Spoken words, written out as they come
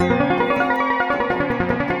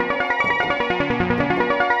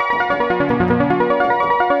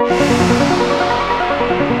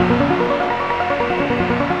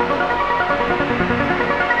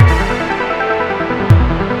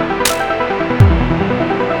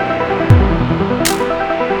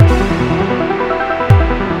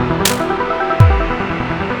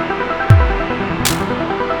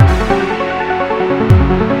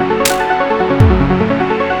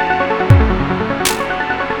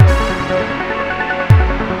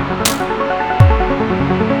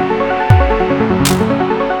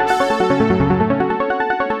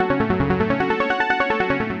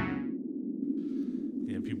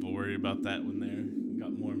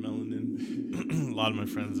lot of my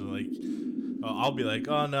friends are like, I'll be like,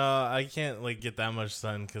 oh no, I can't like get that much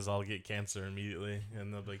sun because I'll get cancer immediately,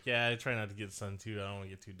 and they'll be like, yeah, I try not to get sun too. I don't want to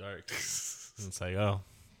get too dark. And it's like, oh,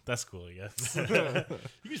 that's cool, I guess. You can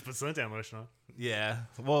just put suntan lotion on. Yeah,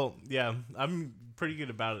 well, yeah, I'm pretty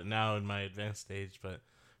good about it now in my advanced stage, but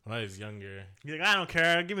when I was younger, You're like, I don't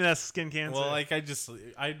care. Give me that skin cancer. well, like I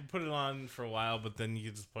put it on for a while, but then you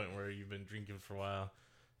get to the point where you've been drinking for a while,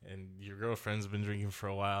 and your girlfriend's been drinking for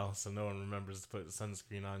a while, so no one remembers to put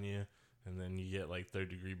sunscreen on you. And then you get like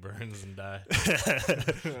 3rd-degree burns and die.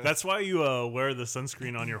 That's why you wear the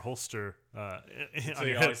sunscreen on your holster. So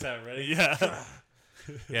you always have it ready? Yeah.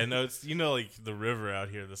 Yeah, no, it's, like the river out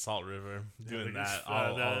here, the Salt River, doing that.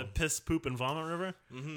 The piss, poop, and vomit river? Mm-hmm.